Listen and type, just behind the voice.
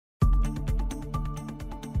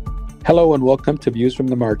Hello and welcome to Views from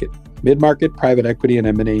the Market, Mid-Market Private Equity and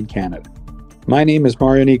M&A in Canada. My name is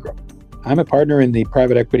Mario Negro. I'm a partner in the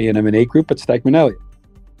Private Equity and M&A group at Stikeman Elliott.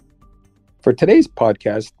 For today's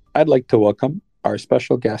podcast, I'd like to welcome our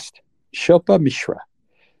special guest, Shilpa Mishra.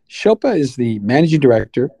 Shilpa is the Managing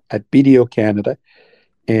Director at BDO Canada,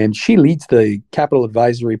 and she leads the capital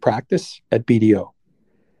advisory practice at BDO.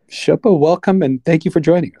 Shilpa, welcome and thank you for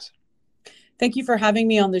joining us. Thank you for having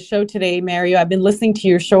me on the show today, Mario. I've been listening to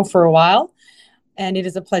your show for a while, and it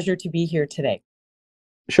is a pleasure to be here today.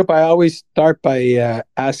 Shilpa, I always start by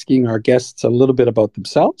asking our guests a little bit about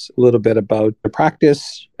themselves, a little bit about their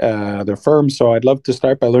practice, their firm. So I'd love to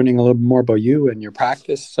start by learning a little bit more about you and your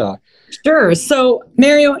practice. Sure. So,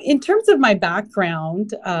 Mario, in terms of my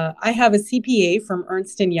background, I have a CPA from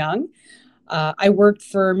Ernst & Young. I worked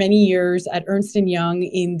for many years at Ernst & Young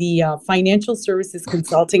in the financial services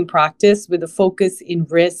consulting practice with a focus in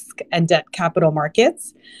risk and debt capital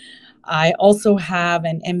markets. I also have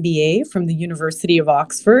an MBA from the University of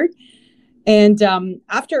Oxford. And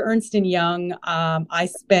after Ernst & Young, I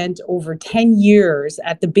spent over 10 years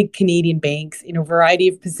at the big Canadian banks in a variety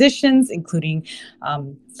of positions, including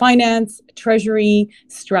finance, treasury,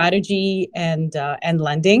 strategy, and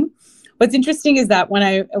lending. What's interesting is that when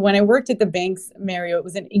I worked at the banks, Mario, it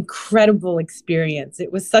was an incredible experience.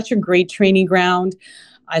 It was such a great training ground.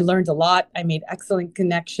 I learned a lot. I made excellent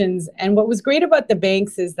connections. And what was great about the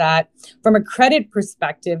banks is that from a credit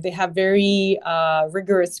perspective, they have very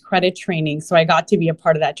rigorous credit training. So I got to be a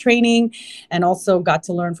part of that training and also got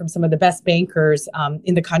to learn from some of the best bankers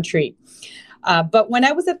in the country. But when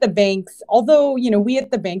I was at the banks, although, we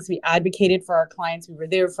at the banks, we advocated for our clients, we were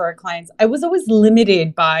there for our clients, I was always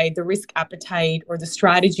limited by the risk appetite or the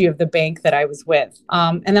strategy of the bank that I was with.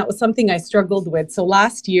 And that was something I struggled with. So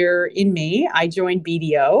last year in May, I joined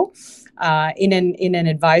BDO. In an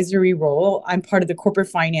advisory role. I'm part of the corporate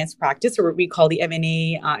finance practice, or what we call the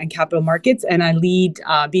M&A and capital markets, and I lead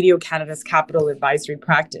BDO Canada's capital advisory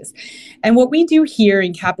practice. And what we do here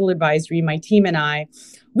in capital advisory, my team and I,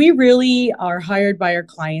 we really are hired by our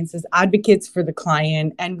clients as advocates for the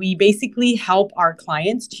client, and we basically help our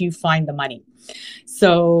clients to find the money.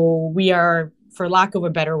 So we are, for lack of a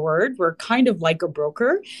better word, we're kind of like a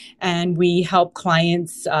broker, and we help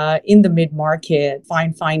clients in the mid-market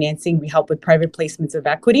find financing. We help with private placements of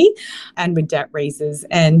equity and with debt raises.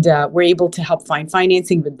 And we're able to help find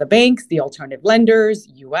financing with the banks, the alternative lenders,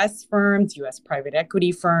 U.S. firms, U.S. private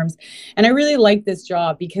equity firms. And I really like this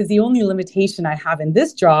job because the only limitation I have in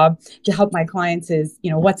this job to help my clients is,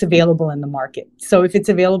 what's available in the market. So if it's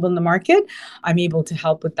available in the market, I'm able to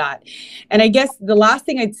help with that. And I guess the last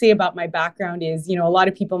thing I'd say about my background is, a lot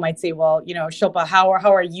of people might say, well, Shilpa, how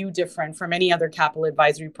are you different from any other capital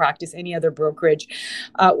advisory practice, any other brokerage?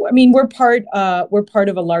 We're part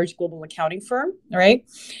of a large global accounting firm, right?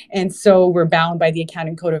 And so we're bound by the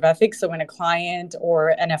accounting code of ethics. So when a client or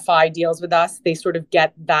an FI deals with us, they sort of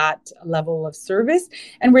get that level of service,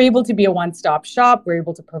 and we're able to be a one-stop shop. We're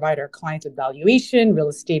able to provide our clients with valuation, real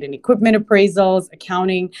estate and equipment appraisals,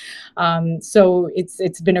 accounting. So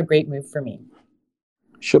it's been a great move for me.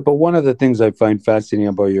 Sure, but one of the things I find fascinating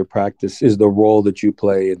about your practice is the role that you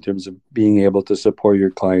play in terms of being able to support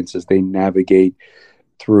your clients as they navigate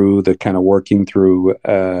through the kind of working through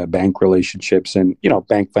bank relationships and,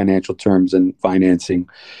 bank financial terms and financing.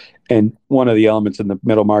 And one of the elements in the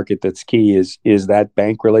middle market that's key is that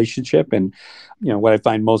bank relationship. And, what I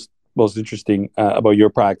find most interesting about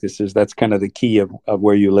your practice is that's kind of the key of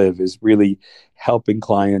where you live, is really helping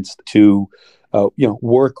clients to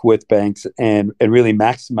work with banks and really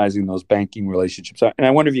maximizing those banking relationships. And I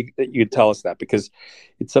wonder if you could tell us that, because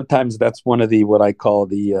sometimes that's one of the, what I call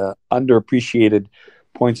the underappreciated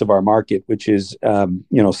points of our market, which is,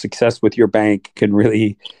 success with your bank can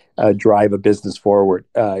really drive a business forward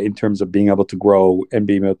in terms of being able to grow and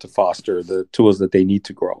being able to foster the tools that they need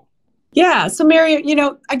to grow. Yeah. So,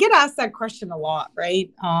 Mario, I get asked that question a lot, right?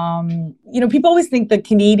 People always think the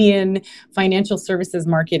Canadian financial services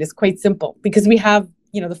market is quite simple because we have,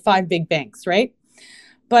 the 5 big banks, right?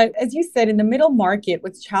 But as you said, in the middle market,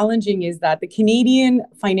 what's challenging is that the Canadian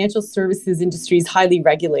financial services industry is highly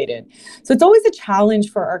regulated. So it's always a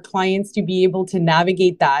challenge for our clients to be able to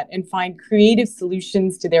navigate that and find creative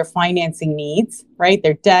solutions to their financing needs, right?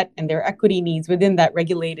 Their debt and their equity needs within that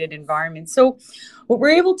regulated environment. So what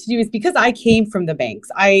we're able to do is, because I came from the banks,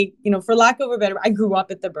 for lack of a better, I grew up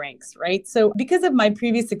at the banks, right? So because of my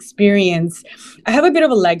previous experience, I have a bit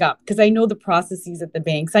of a leg up because I know the processes at the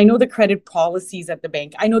banks. I know the credit policies at the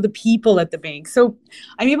bank. I know the people at the bank. So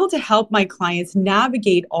I'm able to help my clients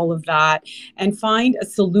navigate all of that and find a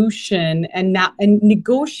solution and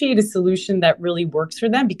negotiate a solution that really works for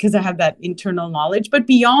them because I have that internal knowledge. But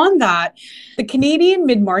beyond that, the Canadian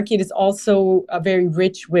mid-market is also very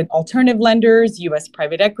rich with alternative lenders, U.S.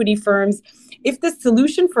 private equity firms. If the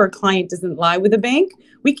solution for a client doesn't lie with a bank,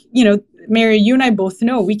 Mary, you and I both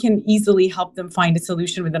know we can easily help them find a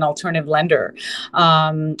solution with an alternative lender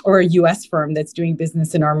or a U.S. firm that's doing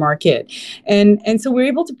business in our market. And so we're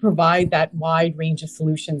able to provide that wide range of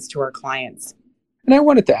solutions to our clients. And I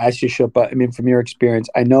wanted to ask you, Shilpa, from your experience,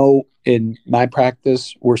 I know in my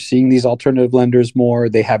practice, we're seeing these alternative lenders more.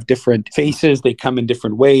 They have different faces. They come in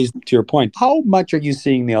different ways. To your point, how much are you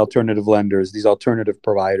seeing the alternative lenders, these alternative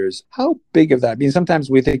providers? How big of that? Sometimes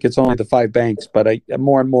we think it's only the 5 banks, but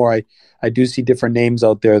more and more, I do see different names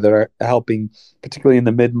out there that are helping, particularly in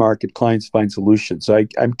the mid-market, clients find solutions. So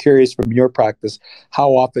I'm curious from your practice,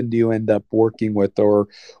 how often do you end up working with or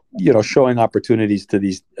showing opportunities to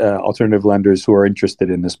these alternative lenders who are interested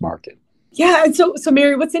in this market? Yeah. So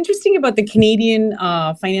Mary, what's interesting about the Canadian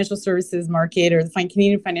financial services market or the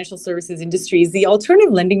Canadian financial services industry is the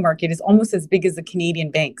alternative lending market is almost as big as the Canadian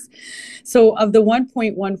banks. So of the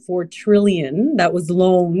 1.14 trillion that was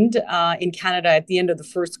loaned in Canada at the end of the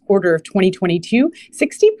first quarter of 2022,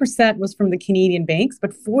 60% was from the Canadian banks,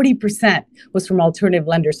 but 40% was from alternative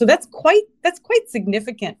lenders. So that's quite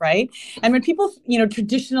significant, right? And when people,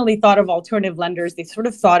 traditionally thought of alternative lenders, they sort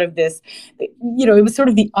of thought of this, it was sort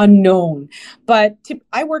of the unknown. But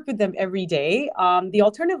I work with them every day. The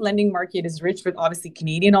alternative lending market is rich with obviously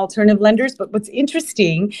Canadian alternative lenders. But what's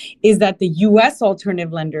interesting is that the U.S.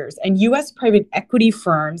 alternative lenders and U.S. private equity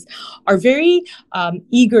firms are very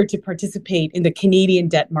eager to participate in the Canadian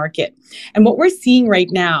debt market. And what we're seeing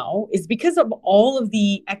right now is because of all of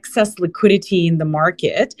the excess liquidity in the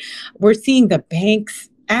market, we're seeing the banks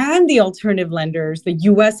and the alternative lenders, the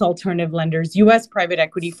U.S. alternative lenders, U.S. private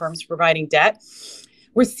equity firms providing debt,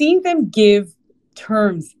 we're seeing them give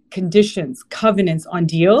terms, conditions, covenants on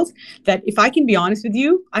deals that, if I can be honest with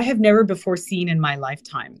you, I have never before seen in my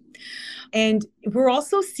lifetime. And we're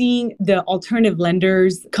also seeing the alternative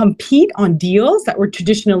lenders compete on deals that were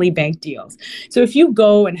traditionally bank deals. So if you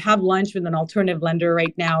go and have lunch with an alternative lender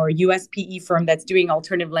right now, or a US PE firm that's doing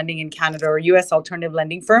alternative lending in Canada, or a US alternative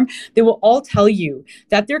lending firm, they will all tell you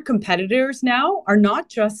that their competitors now are not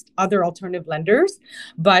just other alternative lenders,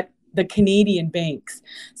 but the Canadian banks.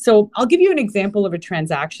 So I'll give you an example of a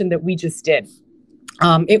transaction that we just did.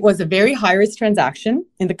 It was a very high-risk transaction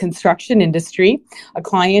in the construction industry, a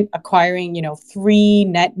client acquiring, 3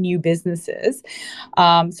 net new businesses.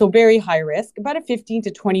 So very high risk, about a $15 to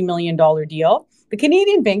 $20 million deal. The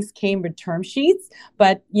Canadian banks came with term sheets,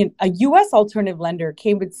 but a U.S. alternative lender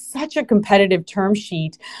came with such a competitive term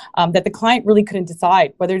sheet that the client really couldn't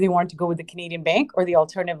decide whether they wanted to go with the Canadian bank or the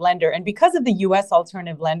alternative lender. And because of the U.S.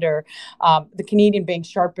 alternative lender, the Canadian banks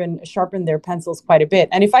sharpened their pencils quite a bit.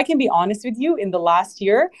 And if I can be honest with you, in the last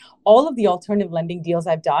year, all of the alternative lending deals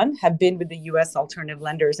I've done have been with the U.S. alternative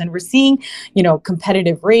lenders. And we're seeing,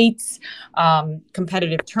 competitive rates,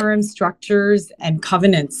 competitive terms, structures, and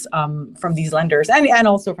covenants from these lenders. And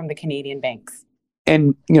also from the Canadian banks.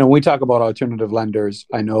 And, when we talk about alternative lenders,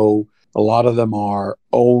 I know a lot of them are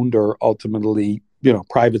owned or ultimately,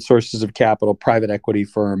 private sources of capital, private equity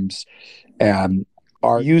firms. And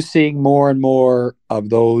are you seeing more and more of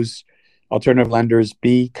those alternative lenders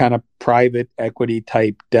be kind of private equity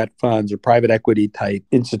type debt funds or private equity type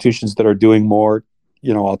institutions that are doing more,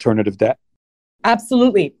 alternative debt?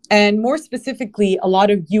 Absolutely. And more specifically, a lot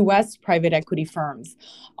of U.S. private equity firms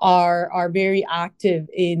are very active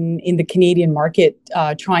in the Canadian market,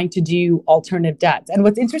 trying to do alternative debts. And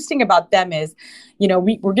what's interesting about them is,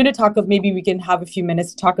 we're going to talk of, maybe we can have a few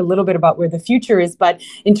minutes to talk a little bit about where the future is. But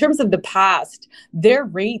in terms of the past, their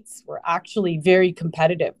rates were actually very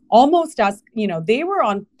competitive, almost as, they were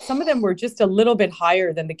on, some of them were just a little bit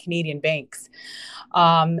higher than the Canadian banks.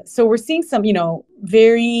 So we're seeing some,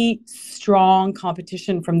 very strong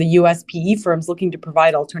competition from the US PE firms looking to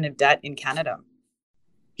provide alternative debt in Canada.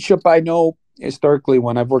 Shilpa, I know historically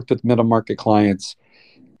when I've worked with middle market clients,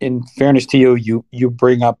 in fairness to you, you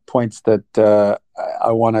bring up points that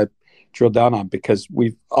I want to drill down on, because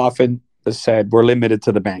we've often said we're limited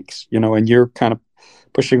to the banks, and you're kind of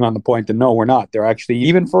pushing on the point that no, we're not. They're actually,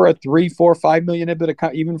 even for a 3, 4, 5 million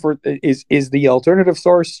EBITDA, even for is the alternative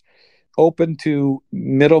source open to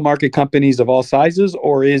middle market companies of all sizes,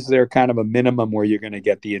 or is there kind of a minimum where you're going to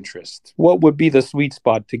get the interest? What would be the sweet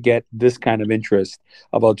spot to get this kind of interest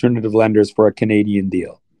of alternative lenders for a Canadian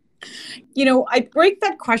deal? I break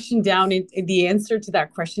that question down in the answer to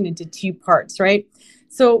that question into two parts, right?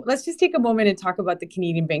 So let's just take a moment and talk about the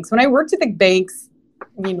Canadian banks. When I worked at the banks,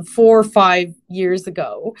 4 or 5 years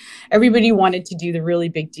ago, everybody wanted to do the really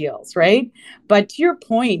big deals, right? But to your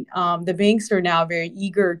point, the banks are now very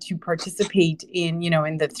eager to participate in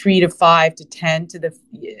the 3 to 5 to 10 to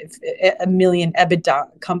a million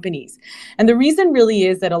EBITDA companies. And the reason really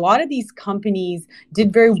is that a lot of these companies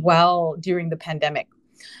did very well during the pandemic.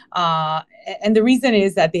 And the reason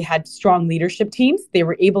is that they had strong leadership teams. They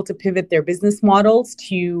were able to pivot their business models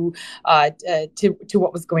to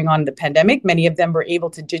what was going on in the pandemic. Many of them were able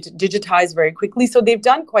to digitize very quickly. So they've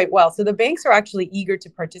done quite well. So the banks are actually eager to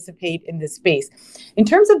participate in this space. In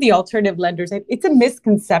terms of the alternative lenders, it's a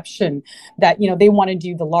misconception that, they want to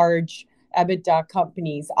do the large EBITDA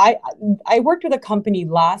companies. I worked with a company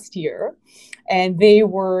last year, and they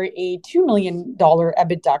were a $2 million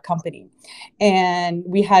EBITDA company. And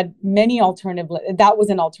we had many that was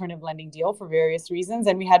an alternative lending deal for various reasons.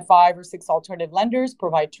 And we had 5 or 6 alternative lenders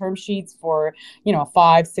provide term sheets for, a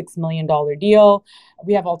 $5-6 million deal.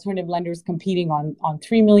 We have alternative lenders competing on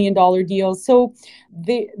 $3 million deals. So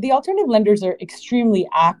the alternative lenders are extremely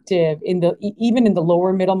active even in the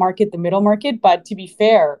lower middle market, the middle market. But to be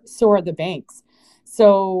fair, so are the banks.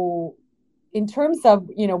 So in terms of,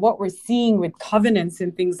 what we're seeing with covenants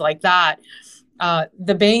and things like that,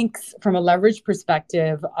 the banks, from a leverage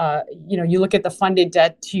perspective, you look at the funded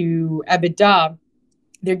debt to EBITDA,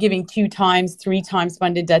 they're giving 2 times, 3 times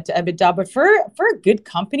funded debt to EBITDA. But for a good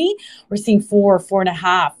company, we're seeing 4,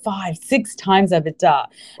 4.5, 5, 6 times EBITDA.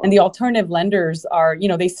 And the alternative lenders are,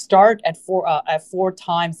 they start at 4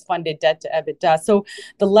 times funded debt to EBITDA. So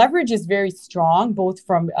the leverage is very strong, both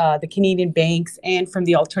from the Canadian banks and from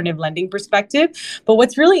the alternative lending perspective. But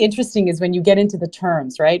what's really interesting is when you get into the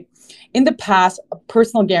terms, right? In the past,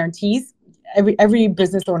 personal guarantees, every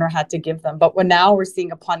business owner had to give them. But now we're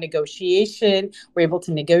seeing upon negotiation, we're able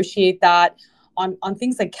to negotiate that. On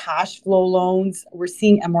things like cash flow loans, we're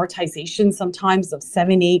seeing amortization sometimes of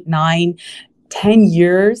 7, 8, 9, 10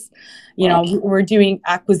 years. We're doing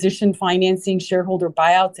acquisition financing, shareholder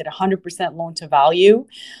buyouts at 100% loan to value.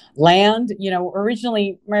 Land,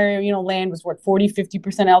 originally, Mario, land was 40, 50%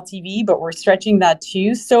 LTV, but we're stretching that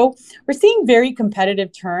too. So we're seeing very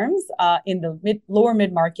competitive terms in the lower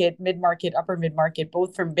mid-market, upper mid-market,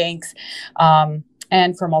 both from banks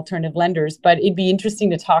and from alternative lenders. But it'd be interesting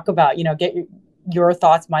to talk about, get your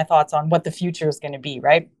thoughts, my thoughts on what the future is going to be,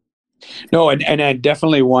 right? No, and I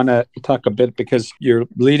definitely want to talk a bit, because you're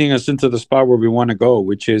leading us into the spot where we want to go,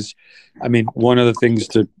 which is, one of the things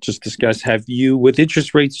to just discuss. Have you, with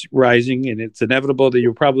interest rates rising, and it's inevitable that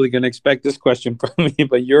you're probably going to expect this question from me,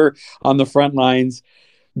 but you're on the front lines.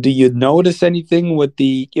 Do you notice anything with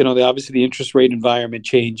obviously the interest rate environment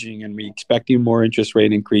changing, and we expecting more interest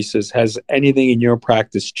rate increases? Has anything in your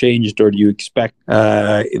practice changed, or do you expect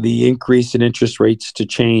the increase in interest rates to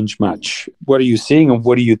change much? What are you seeing, and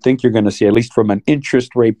what do you think you're going to see, at least from an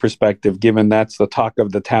interest rate perspective, given that's the talk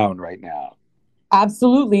of the town right now?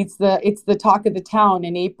 Absolutely. It's the talk of the town.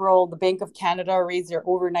 In April, the Bank of Canada raised their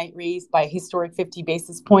overnight raise by a historic 50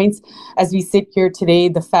 basis points. As we sit here today,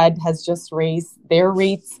 the Fed has just raised their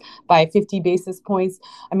rates by 50 basis points.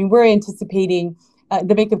 We're anticipating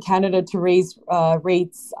the Bank of Canada to raise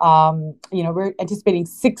rates. We're anticipating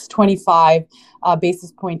 625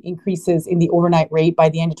 basis point increases in the overnight rate by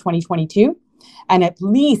the end of 2022. And at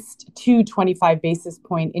least 2 25 basis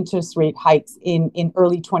point interest rate hikes in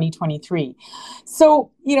early 2023.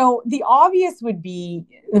 So, the obvious would be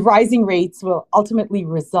the rising rates will ultimately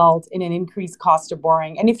result in an increased cost of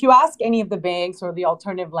borrowing. And if you ask any of the banks or the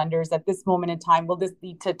alternative lenders at this moment in time, will this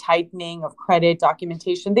lead to tightening of credit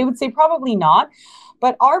documentation? They would say probably not.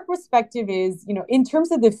 But our perspective is, in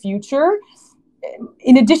terms of the future,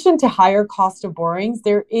 in addition to higher cost of borrowings,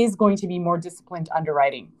 there is going to be more disciplined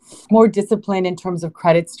underwriting, more discipline in terms of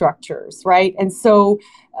credit structures, right? And so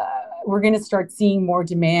we're going to start seeing more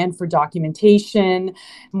demand for documentation,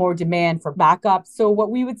 more demand for backup. So what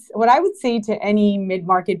I would say to any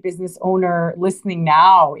mid-market business owner listening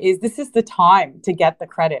now is this is the time to get the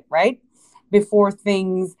credit, right? Before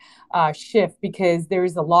things shift, because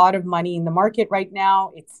there's a lot of money in the market right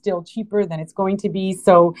now. It's still cheaper than it's going to be.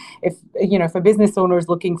 So if a business owner is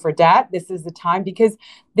looking for debt, this is the time, because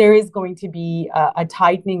there is going to be a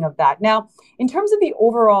tightening of that. Now, in terms of the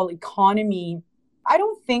overall economy, I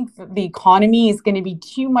don't think that the economy is going to be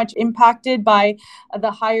too much impacted by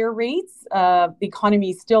the higher rates. The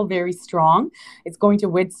economy is still very strong. It's going to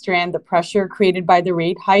withstand the pressure created by the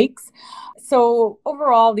rate hikes. So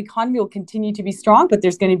overall, the economy will continue to be strong, but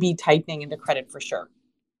there's going to be tightening in the credit for sure.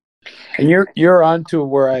 And you're on to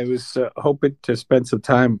where I was hoping to spend some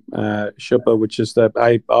time, Shilpa, which is that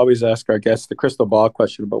I always ask our guests the crystal ball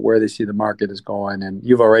question about where they see the market is going. And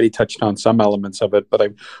you've already touched on some elements of it, but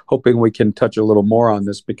I'm hoping we can touch a little more on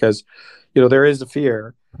this because, there is a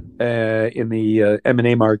fear in the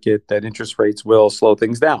M&A market that interest rates will slow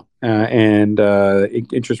things down, and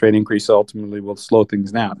interest rate increase ultimately will slow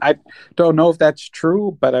things down. I don't know if that's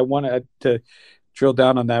true, but I wanted to drill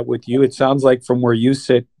down on that with you. It sounds like from where you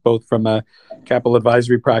sit, both from a capital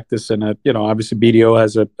advisory practice and obviously BDO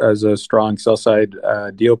has a strong sell side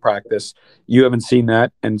deal practice. You haven't seen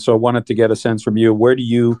that, and so I wanted to get a sense from you. Where do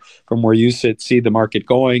you, from where you sit, see the market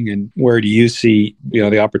going, and where do you see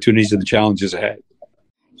the opportunities and the challenges ahead?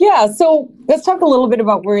 Yeah, so let's talk a little bit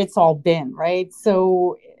about where it's all been, right?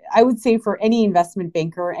 So I would say for any investment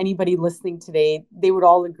banker, anybody listening today, they would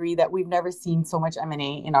all agree that we've never seen so much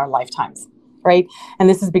M&A in our lifetimes. Right. And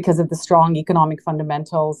this is because of the strong economic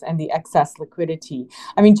fundamentals and the excess liquidity.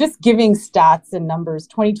 I mean, just giving stats and numbers,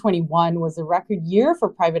 2021 was a record year for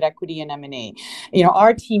private equity and M&A.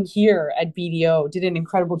 Our team here at BDO did an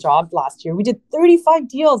incredible job last year. We did 35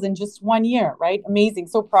 deals in just 1 year, right? Amazing.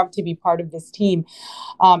 So proud to be part of this team.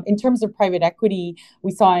 In terms of private equity,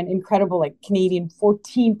 we saw an incredible Canadian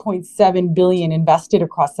 14.7 billion invested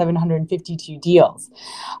across 752 deals.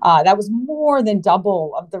 That was more than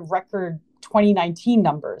double of the record 2019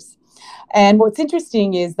 numbers. And what's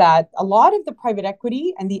interesting is that a lot of the private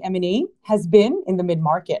equity and the M&A has been in the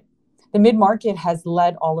mid-market. The mid-market has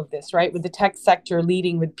led all of this, right? With the tech sector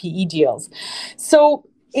leading with PE deals. So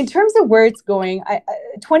in terms of where it's going,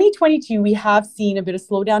 2022, we have seen a bit of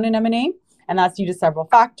slowdown in M&A, and that's due to several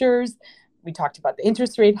factors. We talked about the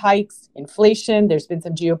interest rate hikes, inflation. There's been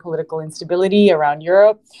some geopolitical instability around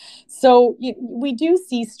Europe. So we do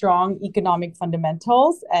see strong economic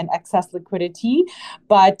fundamentals and excess liquidity,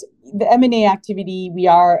 but the M&A activity, we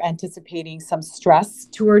are anticipating some stress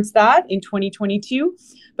towards that in 2022.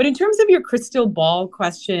 But in terms of your crystal ball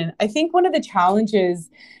question, I think one of the challenges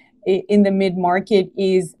in the mid-market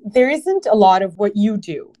is there isn't a lot of what you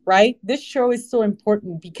do, right? This show is so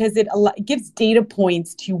important because it gives data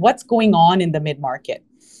points to what's going on in the mid-market,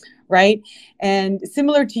 right? And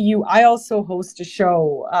similar to you, I also host a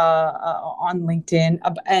show on LinkedIn,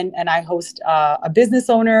 and I host a business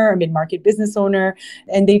owner, a mid-market business owner,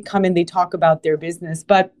 and they come and they talk about their business.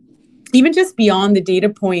 But even just beyond the data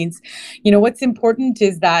points, what's important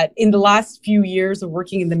is that in the last few years of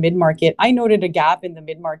working in the mid-market, I noted a gap in the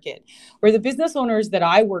mid-market where the business owners that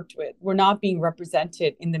I worked with were not being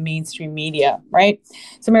represented in the mainstream media, right?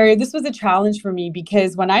 So Mario, this was a challenge for me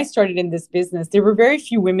because when I started in this business, there were very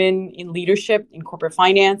few women in leadership, in corporate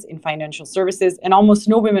finance, in financial services, and almost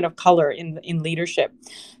no women of color in leadership.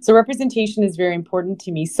 So representation is very important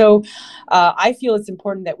to me. So I feel it's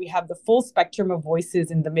important that we have the full spectrum of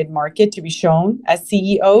voices in the mid-market to be shown as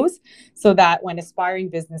CEOs so that when aspiring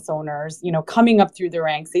business owners, coming up through the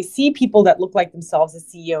ranks, they see people that look like themselves as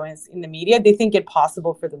CEOs in the media, they think it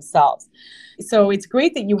possible for themselves. So it's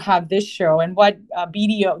great that you have this show, and what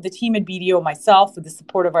BDO, the team at BDO, myself, with the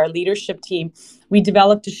support of our leadership team, we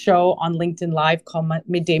developed a show on LinkedIn Live called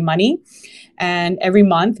Midday Money. And every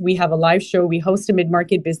month we have a live show. We host a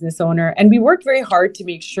mid-market business owner, and we work very hard to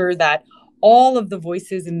make sure that all of the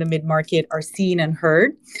voices in the mid-market are seen and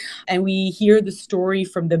heard. And we hear the story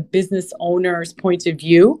from the business owner's point of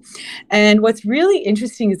view. And what's really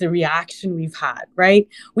interesting is the reaction we've had, right?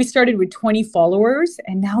 We started with 20 followers,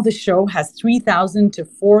 and now the show has 3,000 to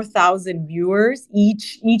 4,000 viewers.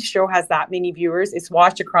 Each show has that many viewers. It's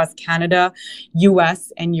watched across Canada,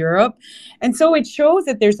 US, and Europe. And so it shows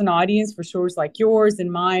that there's an audience for shows like yours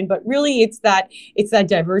and mine, but really it's that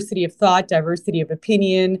diversity of thought, diversity of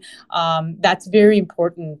opinion, that's very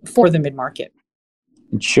important for the mid-market.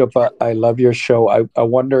 Shilpa, I love your show. I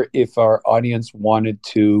wonder if our audience wanted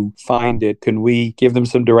to find it. Can we give them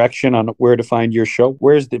some direction on where to find your show?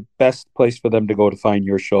 Where's the best place for them to go to find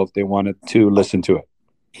your show if they wanted to listen to it?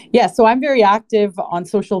 Yeah, so I'm very active on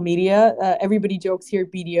social media. Everybody jokes here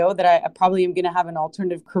at BDO that I probably am going to have an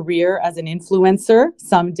alternative career as an influencer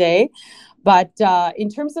someday. But in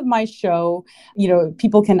terms of my show,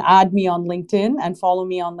 people can add me on LinkedIn and follow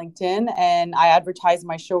me on LinkedIn. And I advertise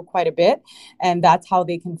my show quite a bit. And that's how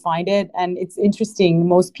they can find it. And it's interesting.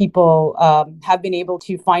 Most people have been able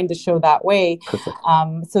to find the show that way. Perfect.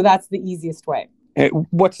 So that's the easiest way.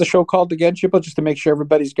 What's the show called again, Shilpa, just to make sure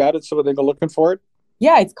everybody's got it so they go looking for it?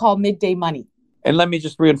 Yeah, it's called Midday Money. And let me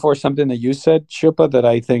just reinforce something that you said, Shilpa, that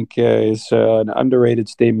I think is an underrated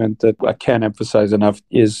statement that I can't emphasize enough,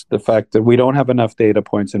 is the fact that we don't have enough data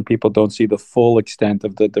points and people don't see the full extent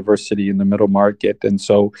of the diversity in the middle market. And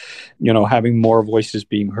so, having more voices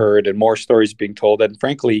being heard and more stories being told. And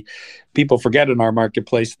frankly, people forget in our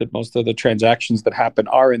marketplace that most of the transactions that happen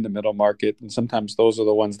are in the middle market. And sometimes those are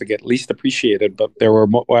the ones that get least appreciated. But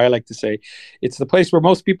I like to say, it's the place where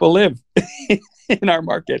most people live. In our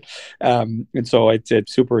market. And so it's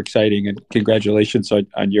super exciting, and congratulations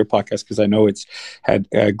on your podcast, because I know it's had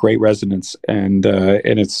great resonance, and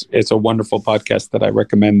it's a wonderful podcast that I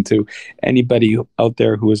recommend to anybody out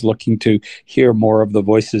there who is looking to hear more of the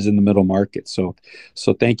voices in the middle market. So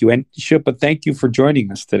thank you. And Shilpa, thank you for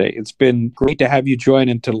joining us today. It's been great to have you join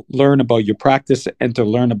and to learn about your practice and to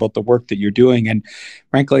learn about the work that you're doing. And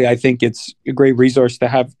frankly, I think it's a great resource to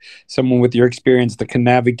have someone with your experience that can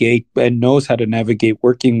navigate and knows how to navigate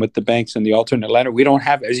working with the banks and the alternate lender. We don't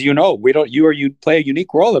have, as you know, you play a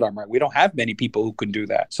unique role at Armor. We don't have many people who can do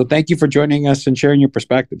that. So thank you for joining us and sharing your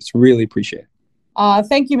perspectives. Really appreciate it.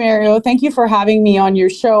 Thank you, Mario. Thank you for having me on your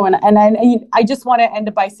show. And I just want to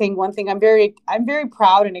end by saying one thing. I'm very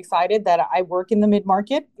proud and excited that I work in the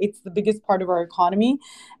mid-market. It's the biggest part of our economy.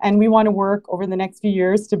 And we want to work over the next few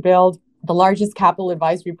years to build the largest capital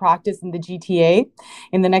advisory practice in the GTA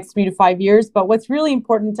in the next 3 to 5 years. But what's really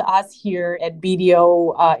important to us here at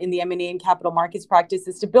BDO in the M&A and capital markets practice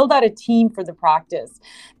is to build out a team for the practice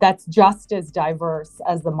that's just as diverse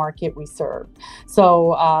as the market we serve.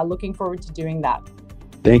 So looking forward to doing that.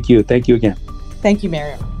 Thank you. Thank you again. Thank you,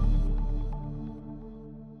 Mario.